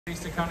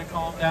to kind of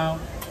calm down,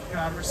 get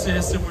out of her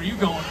system. Where you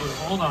going, Blue?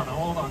 Hold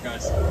on,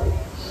 guys.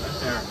 Right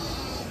there.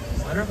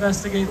 Just let her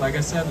investigate. Like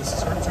I said, this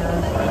is her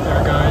turn. Right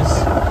there, guys.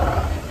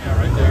 Yeah,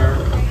 right there.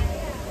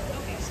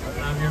 There's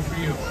nothing out here for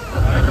you.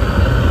 All right.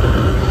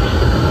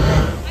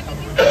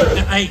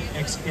 Hey,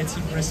 get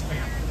some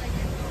wristband.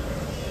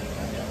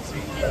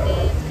 See,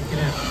 take it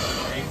in.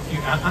 Thank you.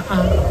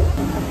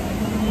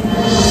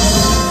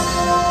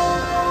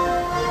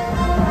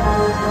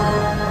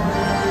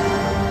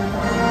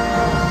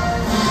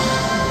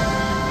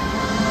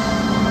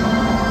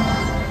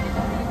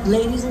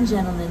 Ladies and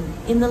gentlemen,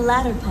 in the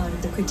latter part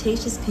of the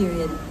Cretaceous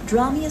period,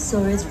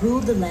 dromaeosaurs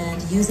ruled the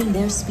land using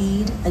their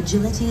speed,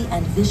 agility,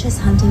 and vicious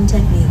hunting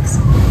techniques.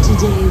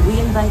 Today, we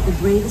invite the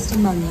bravest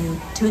among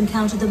you to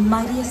encounter the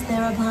mightiest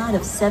theropod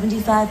of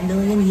 75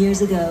 million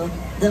years ago,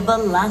 the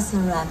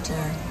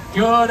Velociraptor.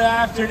 Good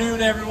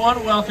afternoon,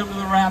 everyone. Welcome to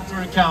the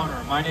Raptor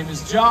Encounter. My name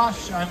is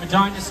Josh. I'm a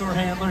dinosaur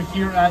handler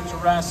here at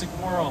Jurassic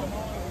World.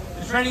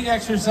 The training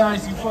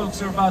exercise you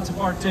folks are about to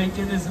partake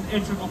in is an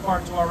integral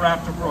part to our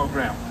Raptor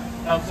program.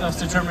 Helps us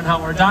determine how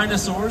our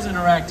dinosaurs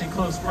interact in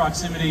close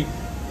proximity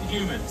to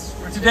humans.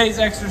 For today's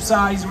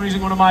exercise, we're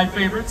using one of my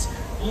favorites,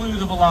 Blue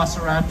the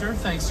Velociraptor,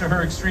 thanks to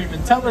her extreme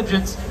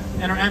intelligence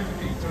and her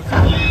empathy.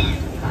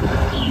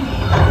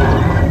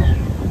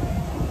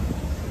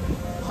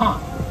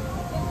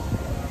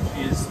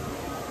 She is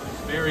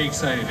very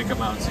excited to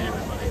come out and see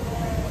everybody.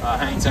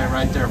 Hang tight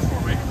right there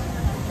for me.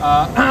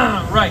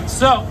 Right,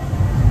 so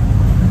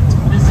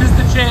this is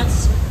the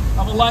chance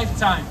of a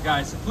lifetime,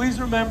 guys. Please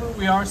remember,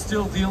 we are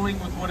still dealing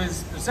with what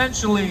is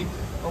essentially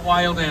a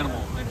wild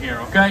animal in here,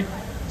 okay?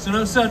 So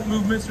no sudden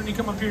movements when you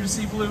come up here to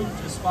see Blue.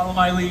 Just follow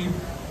my lead,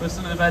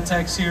 listen to the vet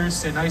techs here,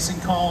 stay nice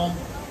and calm.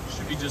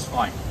 Should be just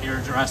fine. Here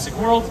at Jurassic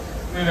World,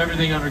 we have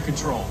everything under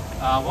control.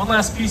 One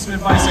last piece of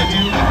advice I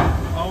do.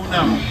 Oh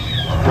no.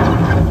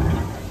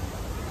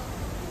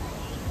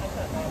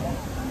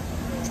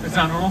 It's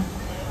not normal?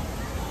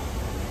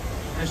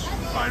 That should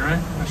be fine, right?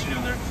 How's she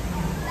doing there?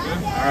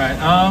 Good? Alright,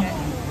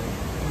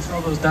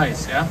 roll those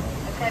dice, yeah?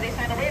 That's why they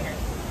signed a waiver.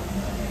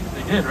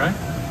 They did, right? I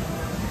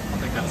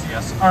think that's a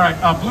yes. All right,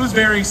 Blue's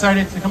very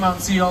excited to come out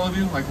and see all of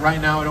you. Like right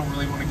now, I don't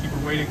really want to keep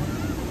her waiting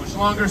much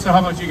longer. So how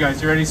about you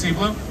guys? You ready to see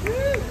Blue?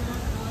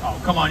 Oh,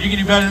 come on, you can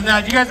do better than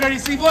that. You guys ready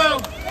to see Blue?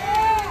 Yeah!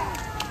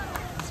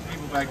 There's some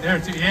people back there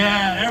too.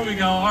 Yeah, there we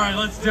go. All right,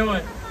 let's do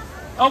it.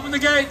 Open the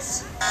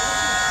gates.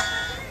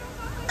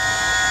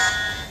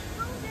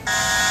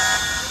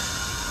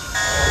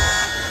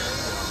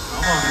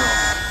 Come on, girl.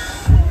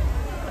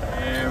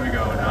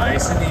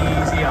 Nice and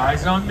easy,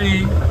 eyes on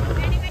me.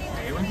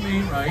 Stay with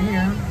me right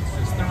here. It's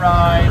just the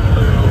ride,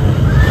 Blue.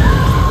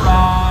 Just the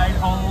ride.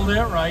 Hold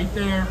it right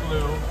there,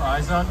 Blue.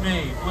 Eyes on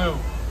me, Blue.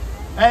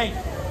 Hey.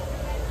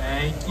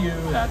 Thank you.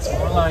 That's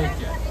more like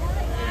it.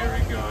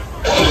 Very good.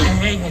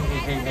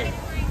 Hey.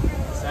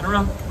 Center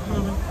up.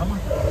 Come on.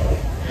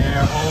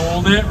 There,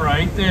 hold it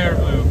right there,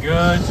 Blue.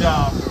 Good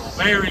job, girl.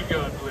 Very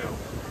good, Blue.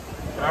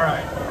 All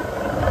right.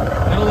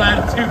 Little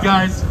attitude,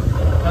 guys.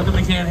 Nothing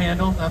we can't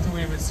handle, nothing we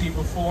haven't seen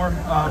before.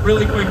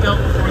 Really quick note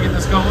before we get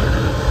this going.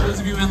 Those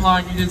of you in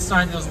line, you did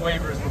sign those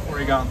waivers before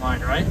you got in line,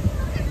 right?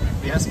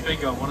 Yes,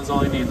 bingo. One is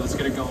all you need. Let's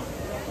get it going.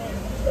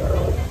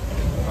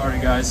 All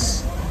right,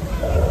 guys.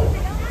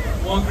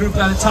 One group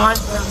at a time.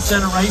 Front and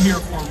center right here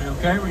for me,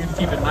 okay? We're going to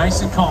keep it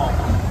nice and calm.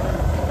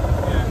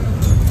 Yeah.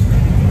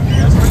 You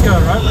guys, we're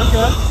good, right? We're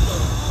good.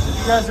 If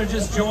you guys are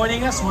just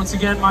joining us, once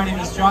again, my name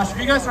is Josh. If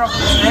you guys are up,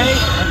 hey,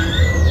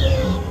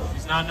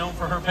 she's not known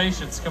for her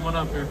patience. Come on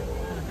up here.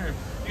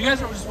 If you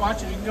guys are just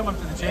watching, you can come up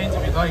to the chains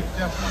if you'd like,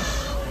 definitely.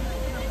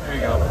 There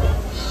you go.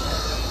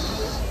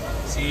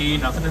 See,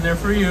 nothing in there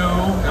for you.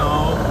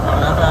 No, go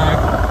to that back.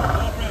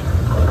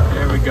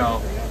 There we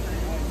go.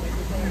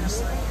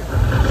 She's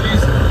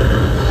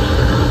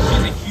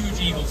a huge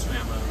Eagles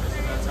fan, by the way,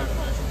 so that's how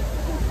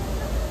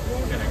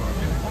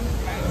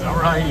to all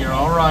right, you're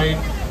all right.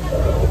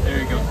 There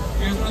you go.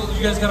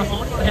 You guys got a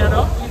phone? You want to hand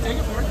up? You can take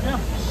it for it, yeah.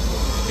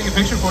 Take a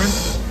picture for you.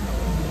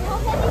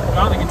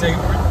 John, they can take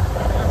it for you.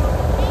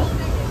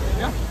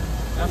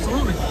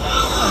 Absolutely.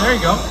 Oh, there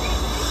you go.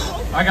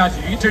 I got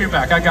you. You can turn your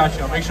back. I got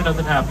you. I'll make sure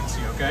nothing happens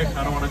to you, okay?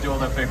 I don't want to do all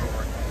that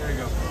paperwork. There you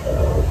go.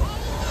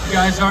 You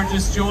guys are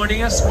just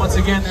joining us. Once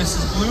again, this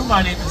is Blue.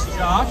 My name is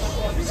Josh.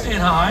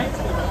 Saying hi.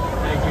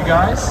 Thank you,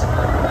 guys.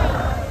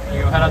 There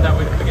you go. Head out that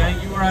way again.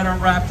 You are at our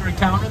Raptor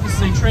Encounter. This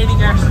is a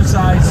training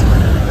exercise for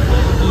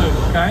Blue,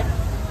 okay?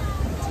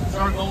 It's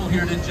our goal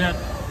here to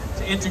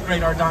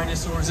integrate our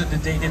dinosaurs into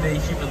day-to-day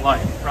human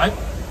life, right?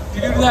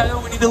 To do that, though,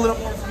 we need a little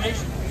more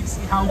information.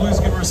 See how Blue's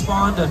going to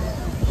respond to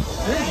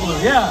Blue.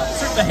 Yeah,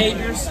 certain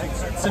behaviors,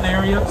 certain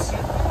scenarios.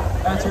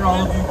 That's where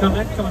all of you come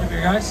in. Come on up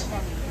here, guys.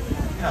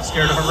 You're not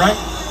scared of her, right?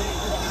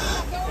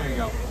 There you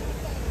go.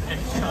 There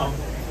you go.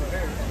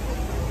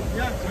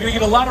 We're going to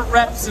get a lot of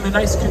reps in a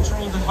nice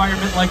controlled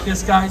environment like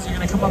this, guys. You're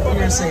going to come up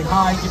here and say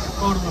hi, get your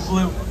photo with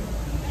Blue.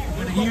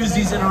 We're going to use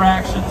these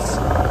interactions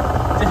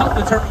to help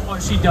determine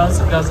what she does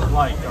and doesn't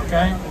like,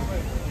 okay?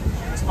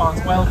 She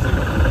responds well to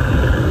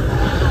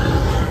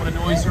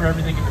noise or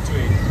everything in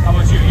between. How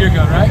about you? You're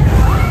good, right?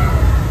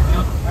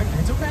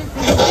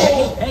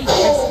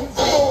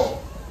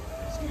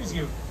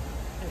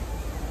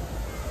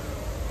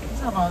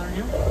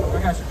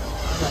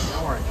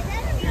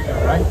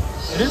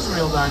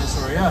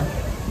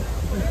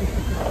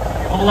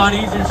 lot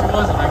easier if she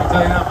wasn't, I can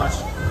tell you that much.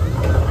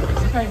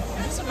 It's okay,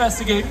 she's just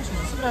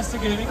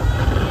investigating,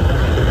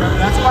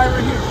 That's why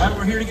we're here, right?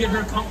 We're here to get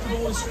her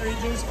comfortable with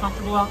strangers,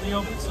 comfortable out in the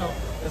open, so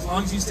as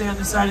long as you stay on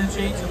this side of the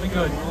chains, you'll be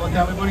good. You wanna look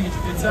that way, buddy? Get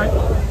your good side?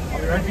 I'll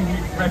be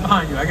right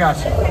behind you, I got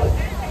you.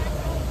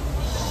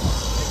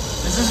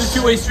 This is a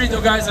two-way street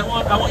though, guys. I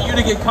want you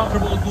to get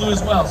comfortable with Blue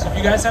as well. So if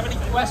you guys have any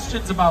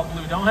questions about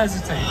Blue, don't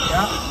hesitate,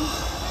 yeah?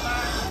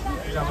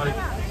 Good job, buddy.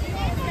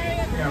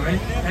 Yeah, ready?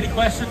 Any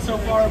questions so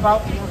far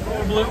about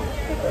Blue?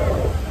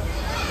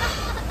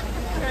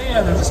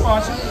 Yeah, they're just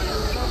watching.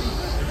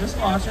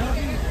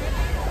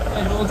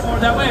 Hey, you look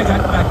forward that way, I got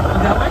you back.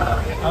 Look that way?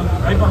 I'm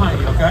right behind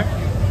you, okay?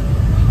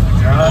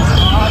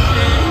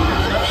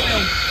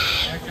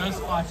 They're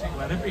just watching,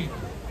 let it be.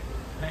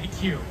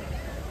 Thank you.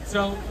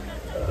 So,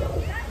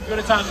 good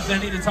a time as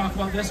any to talk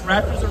about this.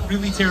 Raptors are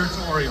really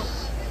territorial.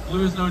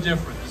 Blue is no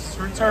different. This is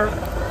her turf.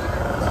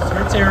 This is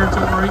her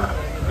territory.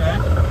 Okay?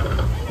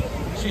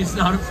 She's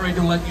not afraid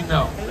to let you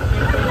know.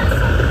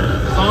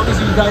 As long as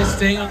you guys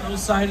stay on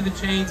those side of the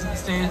chains and the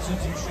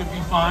stanchions, you should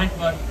be fine,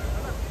 but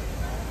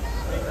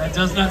that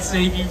does not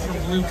save you from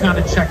Blue kind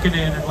of checking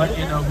in and letting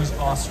you know who's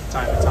boss from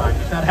time to time.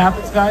 If that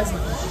happens, guys,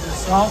 like what you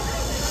just saw,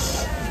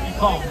 just be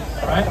calm,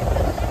 right?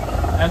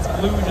 That's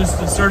Blue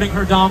just asserting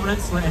her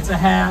dominance. It's a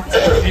hat.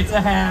 It's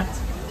a hat.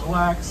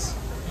 Relax.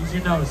 Use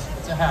your nose.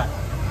 It's a hat.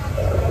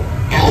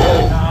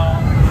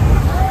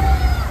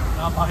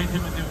 Now behind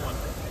him and do one.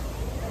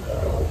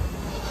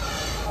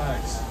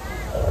 Relax.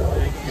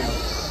 Thank you.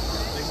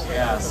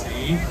 Yeah,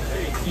 see?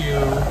 Thank you.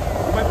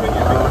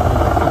 Come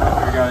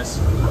here, guys.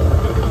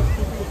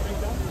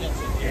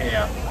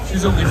 Yeah.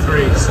 She's only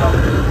 3, so.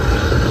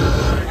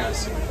 There,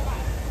 guys.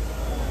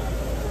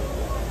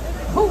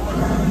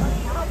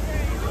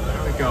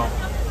 Go.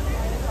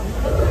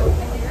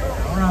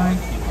 All right,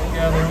 keep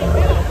together.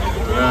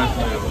 Good.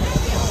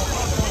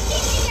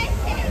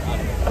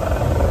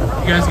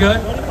 You guys good?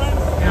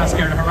 You're not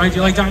scared of her, right? Do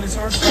you like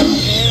dinosaurs?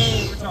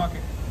 Hey, we're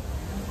talking.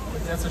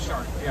 That's a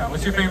shark. Yeah.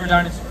 What's your favorite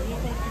dinosaur?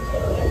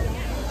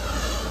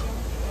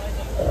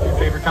 Your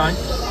favorite kind?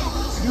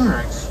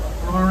 T-Rex.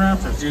 What about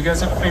raptors? Do you guys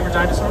have a favorite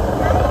dinosaur?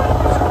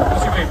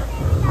 What's your favorite?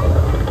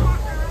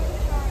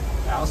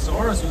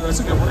 Allosaurus. That's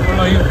a good one. What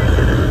about you?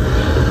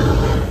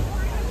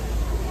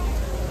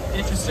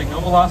 Interesting, no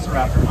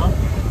Velociraptor, huh?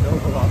 No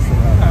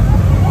Velociraptor.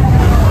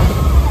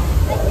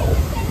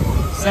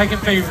 Okay. Second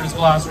favorite is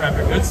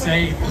Velociraptor. Good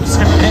save.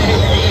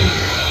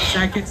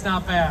 Second's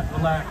not bad.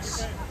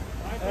 Relax.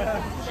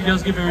 She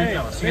does get very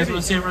jealous. You guys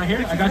want to see it right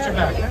here? I got your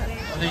back.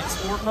 Are they in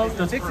sport mode?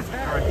 That's perfect.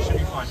 All right, you should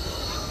be fine.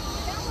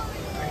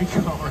 There you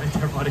go, right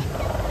there, buddy.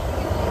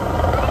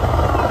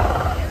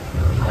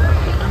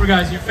 Remember,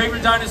 guys, your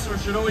favorite dinosaur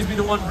should always be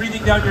the one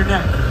breathing down your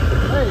neck.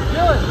 Hey,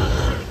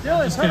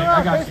 Dylan, just turn kidding.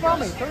 around, I got face you on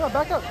me. guys. Turn around,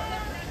 back up.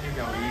 There you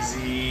go,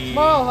 easy.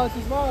 Smile,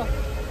 Husky, smile.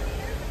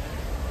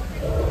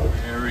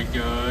 Very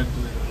good.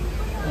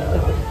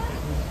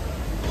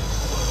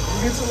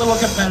 It gets a little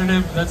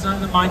competitive. That's not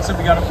the mindset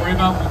we got to worry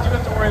about. What we do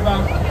have to worry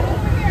about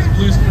is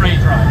Blue's prey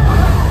drive.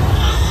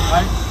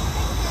 Right?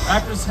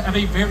 Raptors have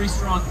a very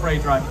strong prey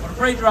drive. What a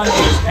prey drive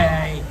is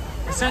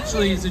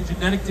essentially is a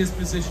genetic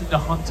disposition to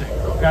hunting.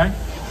 Okay?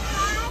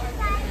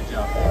 Good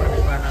job.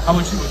 How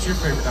about you? What's your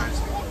favorite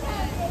dinosaur?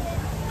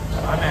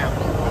 I'm Am.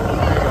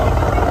 There you go.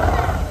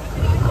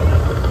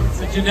 It's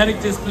a genetic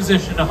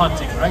disposition to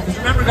hunting, right? Because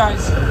remember,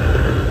 guys,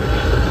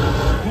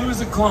 Blue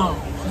is a clone.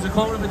 She's a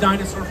clone of a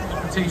dinosaur from the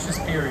Cretaceous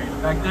period.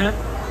 Back then,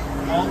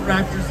 all the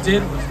raptors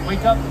did was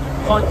wake up,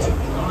 hunt,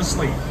 go to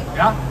sleep.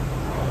 Yeah?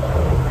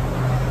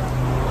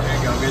 There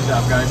you go. Good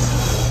job, guys.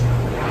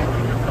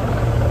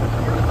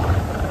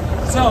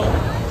 So,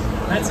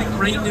 that's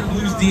ingrained in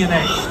Blue's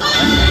DNA.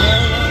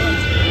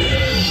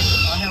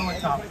 A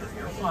helicopter.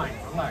 You're fine.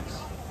 Relax.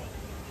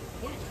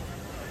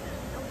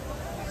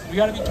 We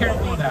got to be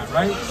careful with that,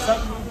 right?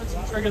 Sudden movements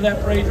will trigger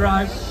that prey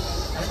drive.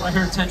 That's why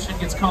her attention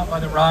gets caught by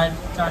the ride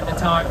from time to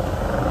time.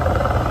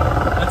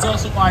 That's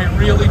also why I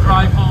really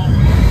drive home.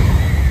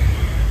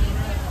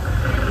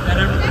 And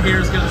everyone here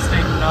is going to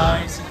stay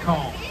nice and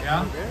calm,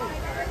 yeah?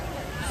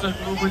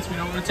 Sudden movements, we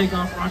don't want to take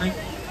off running.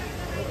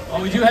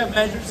 While we do have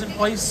measures in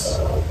place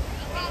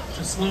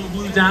to slow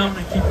Blue down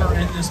and keep her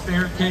in this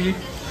barricade,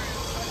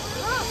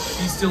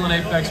 she's still an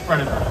apex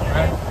predator,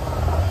 right?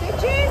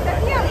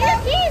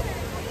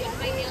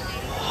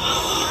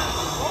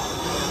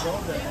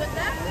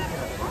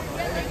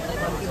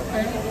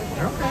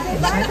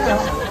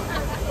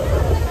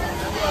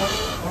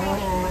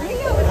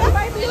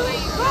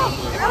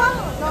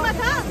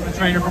 The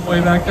trainer from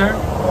way back there.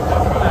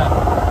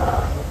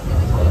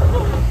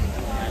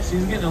 Yeah,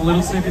 she's getting a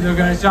little sippy though,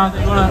 guys.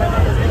 Jonathan, you wanna?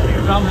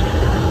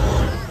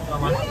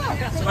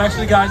 So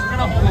actually, guys, we're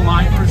gonna hold the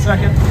line for a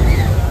second.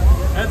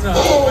 That's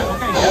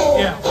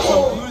okay. Yeah.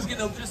 So Blue's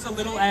getting just a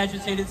little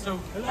agitated, so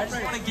I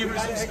just want to give her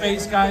some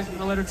space, guys. I'm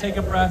gonna let her take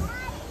a breath.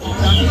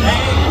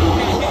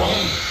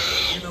 Hey.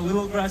 Getting a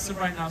little aggressive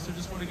right now, so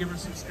just want to give her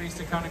some space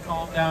to kind of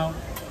calm down,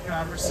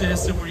 kind of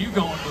resist. And where you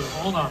going, Blue?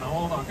 Hold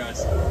on,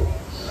 guys.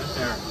 Right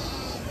there.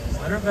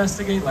 Let her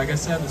investigate. Like I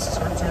said, this is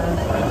her turn.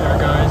 Right there,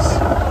 guys.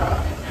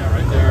 Yeah,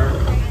 right there.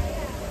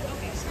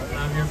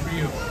 I'm here for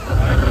you.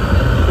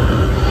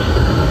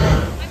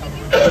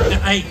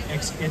 Hey,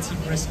 it's a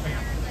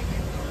wristband.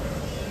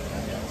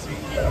 See,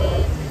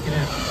 take it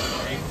in.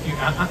 Thank you.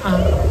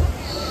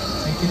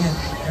 Take it in.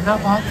 They're not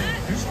bothering.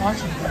 They're just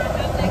watching.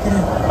 Take it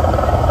in.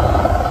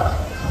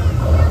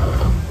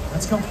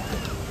 Let's go.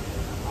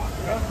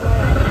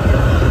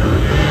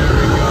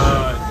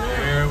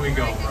 There we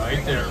go.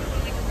 Right there.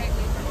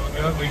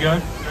 Good. We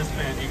good?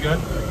 Wristband. You good?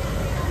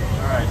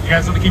 All right. You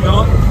guys want to keep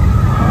going?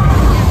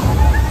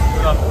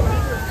 Good up.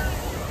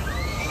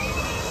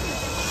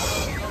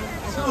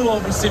 It's a little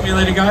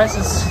overstimulated, guys.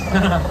 It's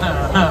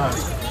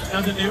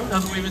nothing new,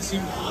 nothing we haven't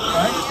seen before,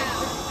 right?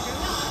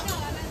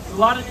 There's a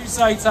lot of new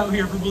sights out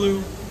here for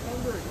Blue.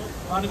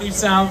 A lot of new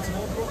sounds,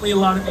 hopefully a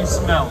lot of new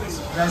smells.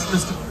 You guys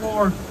missed it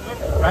before.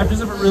 Raptors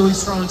have a really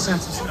strong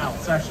sense of smell.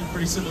 It's actually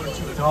pretty similar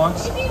to the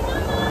dogs.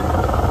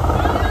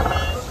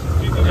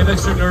 They have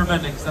extra nerve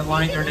endings that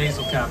line their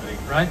nasal cavity,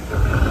 right? There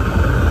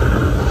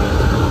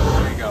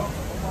you go.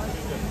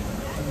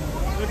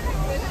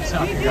 Good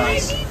job, you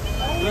guys.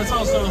 There's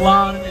also a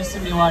lot of new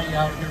stimuli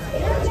out here for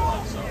her as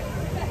well. So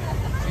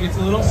she gets a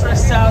little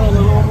stressed out, a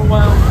little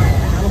overwhelmed.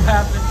 That'll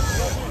happen.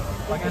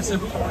 Like I said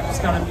before,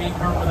 just gotta meet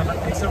her with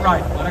a. It's a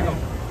ride. Let her go.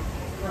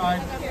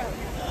 Ride.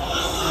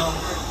 No,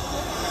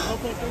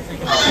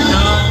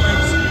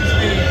 excuse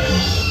me.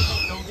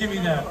 Don't give me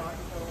that.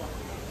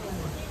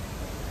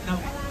 No.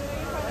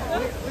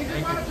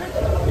 Thank you.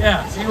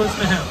 Yeah, see what's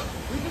to him.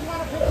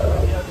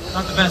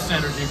 Not the best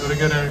energy, but a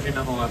good energy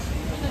nonetheless.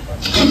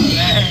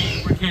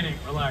 Hey, we're kidding.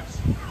 Relax.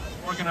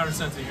 Working out our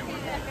sense of humor.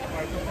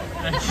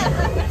 Thank you.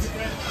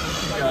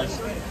 Thank you guys.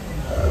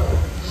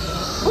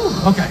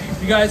 Whew, okay, if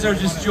you guys are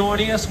just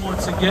joining us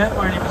once again,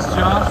 my name is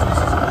Josh. This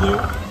is Blue.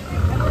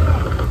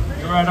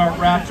 You're at our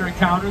Raptor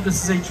encounter.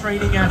 This is a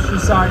training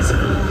exercise for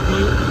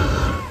Blue.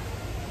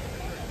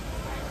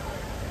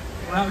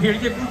 We're out here to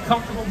get Blue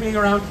comfortable being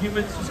around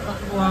humans, just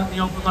comfortable out in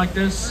the open like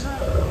this.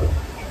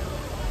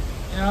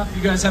 Yeah, if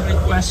you guys have any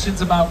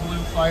questions about Blue,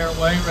 fire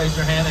away. Raise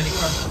your hand. Any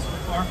questions so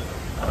far?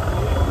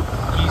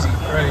 Easy,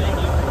 great. You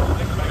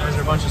guys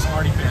are a bunch of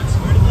smarty pants.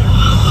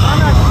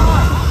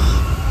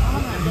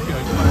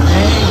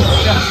 Hey,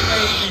 he's just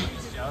waving.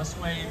 He's just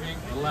waving.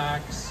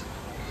 Relax.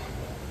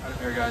 Out of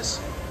here, guys.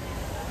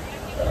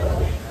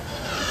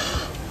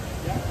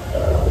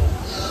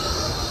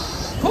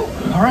 Whew,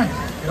 all right.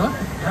 Good.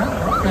 Yeah,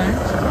 we're okay.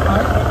 All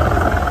right.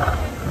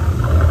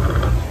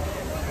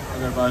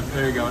 There, bud.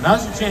 There you go.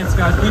 Now's your chance,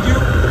 guys. We do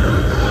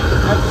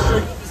have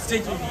to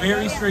stick to a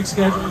very strict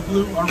schedule with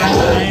Blue. Our rest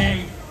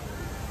day.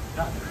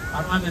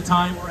 I don't have the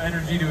time or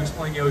energy to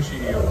explain Yoshi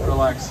to you.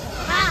 Relax.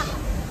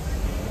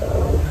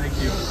 Thank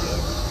you.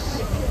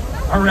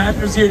 Our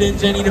Raptors here at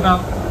Jen eat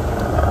about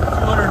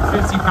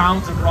 250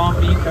 pounds of raw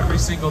meat every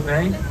single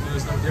day. It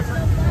was no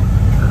different.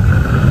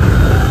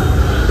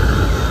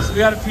 So we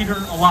got to feed her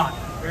a lot,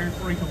 very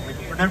frequently.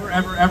 But we're never,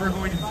 ever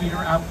going to feed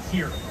her out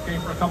here, okay,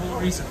 for a couple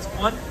of reasons.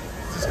 One,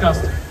 it's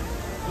disgusting.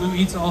 Blue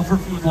eats all of her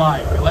food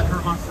live. We let her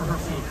hunt for her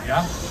food,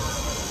 yeah?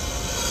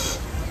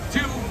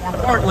 Two, more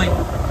importantly,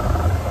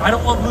 I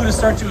don't want Blue to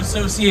start to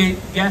associate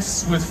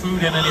guests with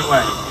food in any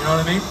way. You know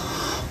what I mean?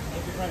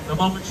 The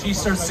moment she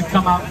starts to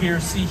come out here,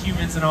 see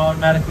humans, and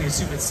automatically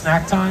assume it's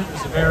snack time,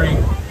 it's a very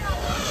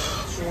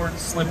short,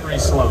 slippery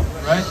slope,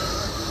 right?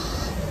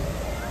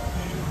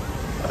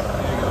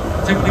 There you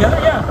go. Take them together?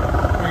 Yeah.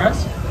 There you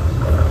guys.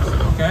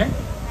 Okay.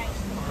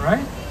 All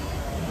right.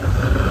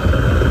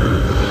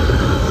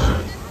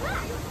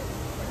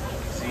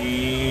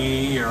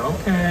 See, you're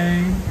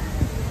okay.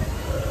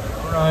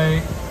 All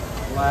right.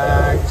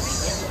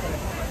 Relax.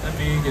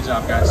 Good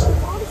job, guys.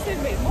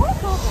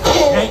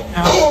 Hey,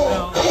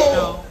 no.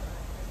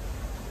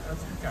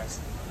 That's good, guys.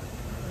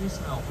 What do you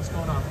smell? What's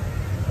going on?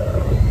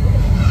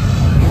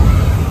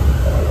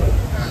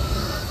 Okay.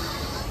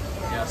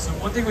 Yeah, so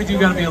one thing we do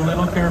got to be a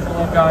little careful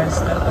of, guys,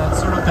 that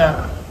sort of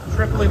that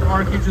triplet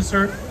bark you just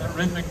heard, that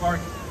rhythmic bark,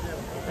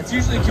 that's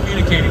usually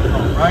communicating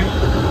call, right?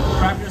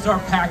 Raptors are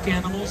pack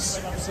animals,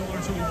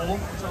 similar to a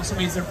wolf, which also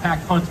means they're pack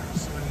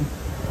hunters.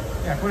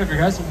 Yeah, whatever,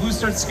 guys. When Blue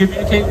starts to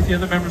communicate with the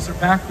other members of her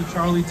pack, the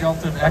Charlie,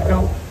 Delta, and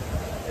Echo,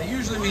 that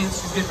usually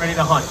means she's getting ready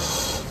to hunt.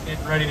 She's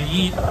getting ready to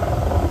eat.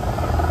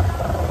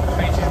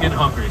 Maybe she's getting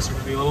hungry, so we're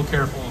going to be a little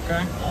careful,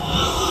 okay? I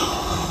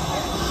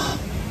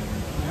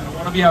don't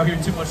want to be out here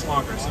too much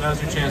longer, so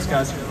now's your chance,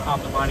 guys. You're going to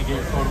hop the line and get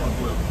your photo with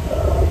Blue.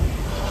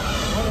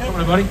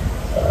 Come on, buddy.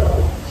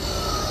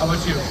 How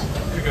about you?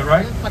 You're good,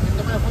 right?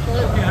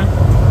 Yeah.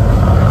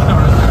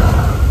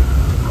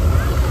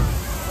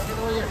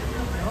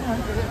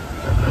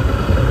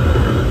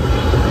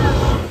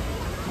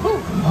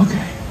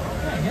 Okay.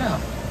 Yeah.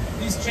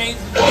 These chains.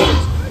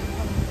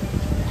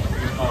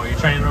 Oh, you're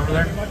training over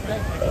there?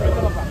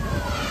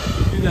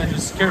 Do that.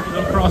 Just careful.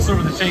 Don't cross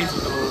over the chains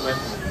with it a little bit.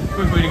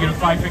 Quick way to get a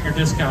 5-finger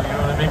discount. You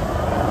know what I mean?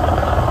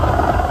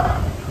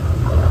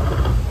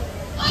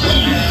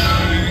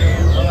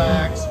 Hey,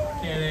 relax.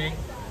 Kidding.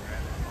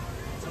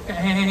 It's okay.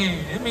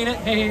 Hey, didn't mean it.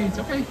 Hey, it's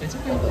okay. It's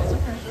okay. It's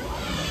okay.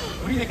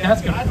 do you think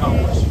that's going to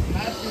accomplish?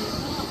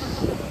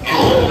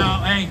 No,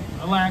 hey,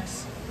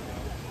 relax.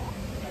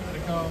 Let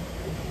it go.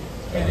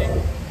 Get it.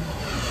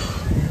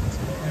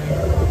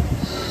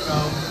 Go.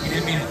 You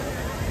didn't mean it.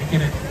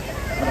 Get it.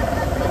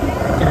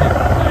 Get it.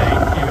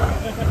 Thank you.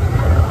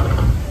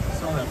 I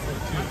saw that foot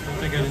too. I don't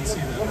think I didn't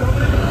see that.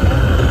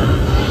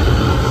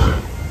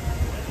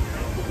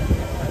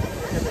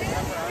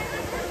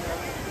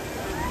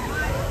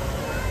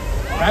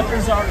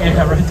 Raptors are,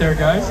 yeah, right there,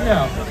 guys.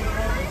 Yeah.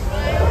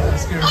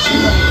 Let's get her.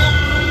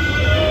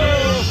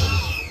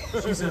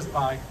 She says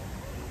bye.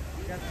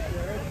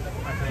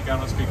 I think I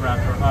don't speak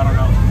Raptor. I don't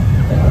know.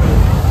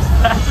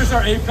 Raptors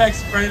are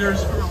apex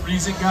predators for a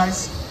reason,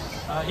 guys.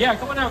 Yeah,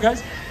 come on now,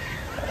 guys.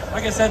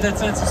 Like I said, that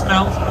sense of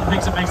smell is one of the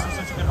things that makes them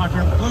such a good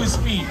hunter. Blue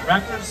speed.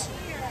 Raptors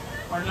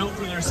are known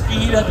for their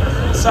speed at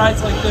the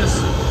sides like this.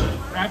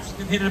 Raptors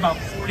can hit at about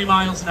 40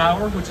 miles an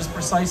hour, which is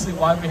precisely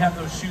why we have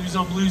those shoes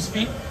on Blue's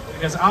feet,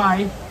 because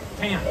I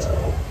can't.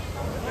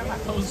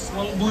 Those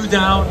slow Blue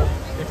down.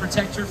 They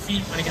protect her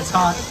feet when it gets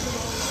hot.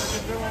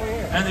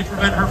 And they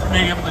prevent her from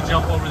being able to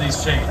jump over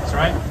these chains,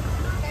 right?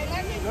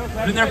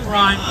 But in their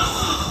prime,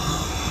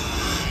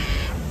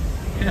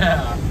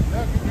 yeah.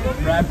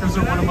 Raptors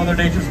are one of Mother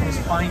Nature's most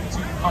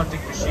fine-tuned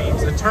hunting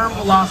machines. The term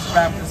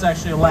velociraptor is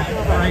actually a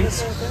Latin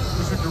phrase,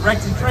 which are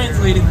directly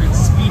translated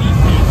as speedy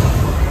feet.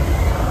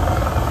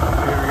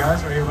 Right here,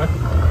 guys, right here, bud.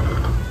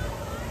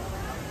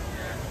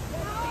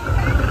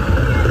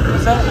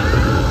 What's that?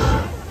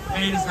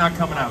 Jade is not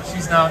coming out.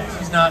 She's not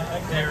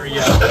there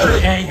yet.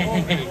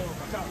 Hey.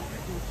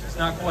 She's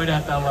not quite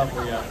at that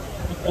level yet.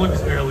 The boy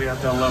was barely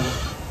at that level.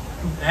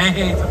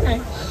 Hey, it's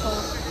okay.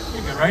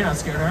 You're good, right? Not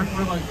scared of her.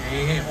 We're like,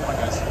 hey, come on,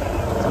 guys.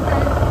 It's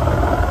okay.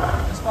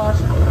 Just watch.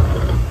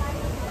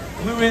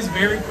 Blue is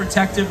very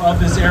protective of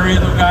this area,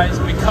 though, guys,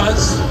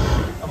 because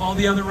of all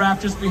the other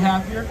raptors we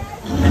have here.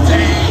 It's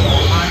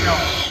I know.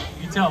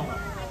 You tell them.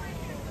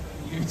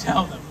 You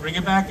tell them. Bring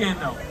it back in,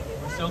 though.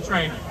 We're still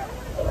training.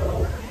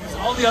 Because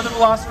all the other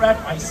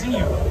velociraptors, I see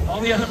you. All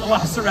the other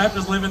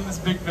velociraptors live in this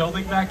big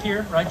building back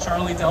here, right?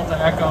 Charlie, Delta,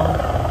 Echo,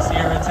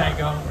 Sierra,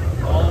 Tango,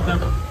 all of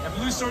them. And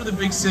Blue's sort of the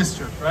big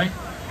sister, right?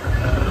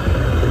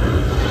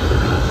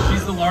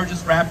 She's the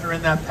largest raptor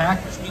in that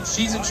pack, which means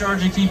she's in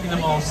charge of keeping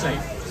them all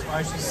safe. That's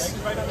why she's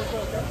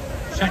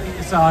checking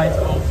the sides,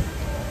 both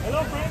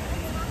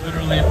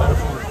literally and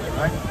metaphorically,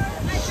 right?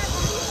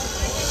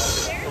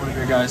 Over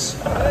here, guys.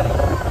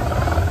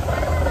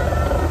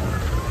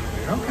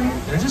 Okay,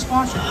 they're just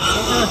watching. It's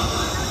so good.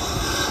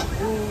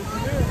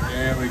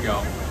 There we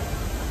go.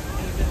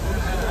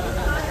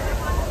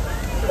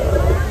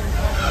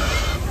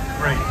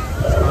 Great.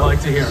 That's what I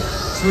like to hear.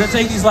 So we're gonna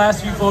take these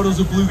last few photos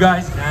of Blue,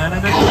 guys. Yeah. A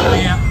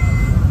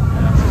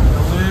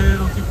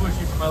little too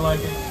pushy for my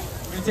liking.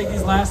 We're gonna take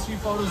these last few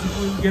photos of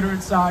Blue, get her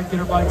inside, get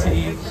her bite to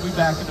eat. We'll be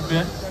back in a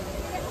bit.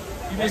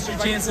 If you missed your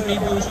chance to meet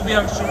Blue, she'll be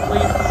out shortly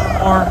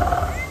for more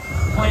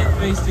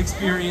plant-based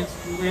experience.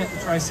 Juliet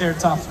and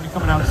Triceratops will be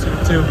coming out soon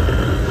too.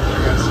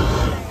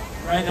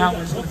 Right now,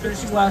 we're just gonna finish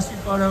these last few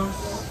photos,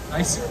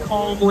 nice and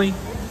calmly.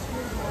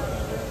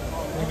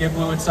 We'll get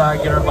Blue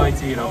inside, get her a bite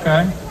to eat,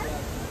 okay?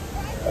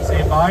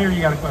 Say bye, or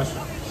you got a question?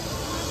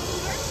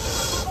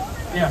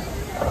 Yeah.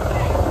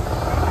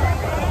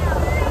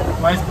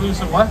 Why is Blue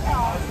so what?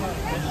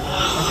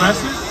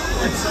 Aggressive?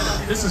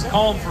 This is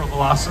calm for a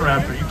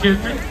velociraptor. You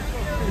kidding me?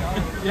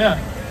 Yeah.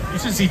 You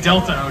should see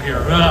Delta out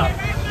here. Yeah.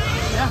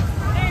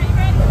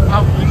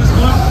 How old is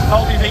Blue? How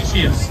old do you think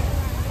she is?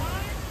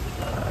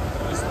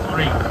 She's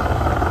 3.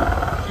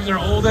 She's our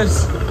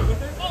oldest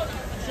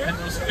and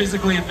most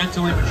physically and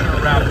mentally mature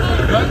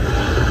raptor. Good?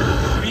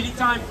 Feeding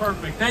time,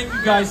 perfect. Thank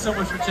you guys so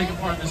much for taking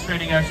part in this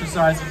training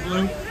exercise in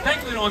Blue.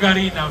 Thankfully, no one got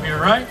eaten out here,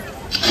 right?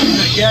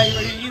 Yeah, you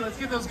ready to eat? Let's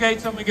get those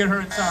gates open and get her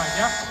inside.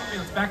 Yeah?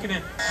 Let's back it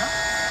in. Yeah?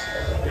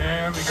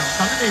 There we go.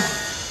 Come to me.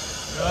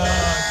 Good.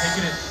 Take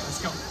it in. Let's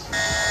go.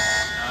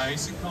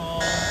 Nice and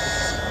calm.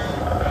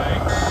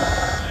 Right.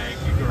 Thank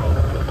you, girl.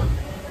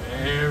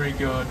 Very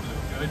good.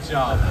 Good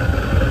job.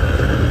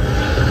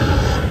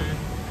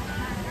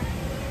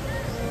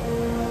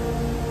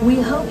 We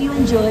hope you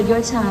enjoyed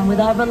your time with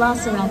our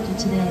Velociraptor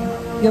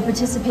today. Your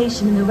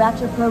participation in the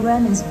Raptor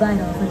program is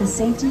vital for the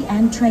safety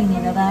and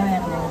training of our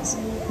animals.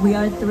 We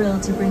are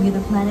thrilled to bring you the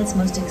planet's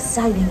most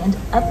exciting and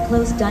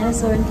up-close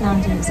dinosaur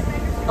encounters,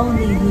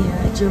 only here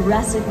at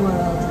Jurassic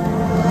World.